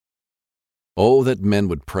Oh, that men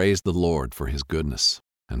would praise the Lord for his goodness,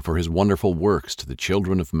 and for his wonderful works to the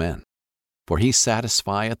children of men. For he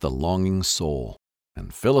satisfieth the longing soul,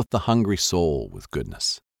 and filleth the hungry soul with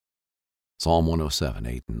goodness. Psalm 107,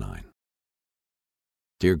 8 and 9.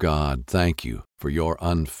 Dear God, thank you for your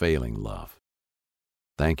unfailing love.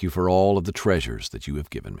 Thank you for all of the treasures that you have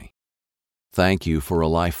given me. Thank you for a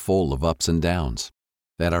life full of ups and downs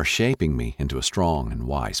that are shaping me into a strong and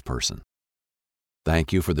wise person.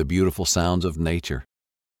 Thank you for the beautiful sounds of nature.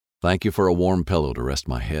 Thank you for a warm pillow to rest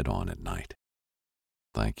my head on at night.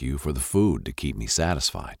 Thank you for the food to keep me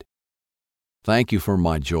satisfied. Thank you for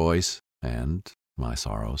my joys and my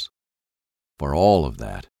sorrows, for all of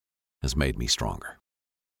that has made me stronger.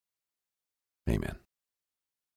 Amen.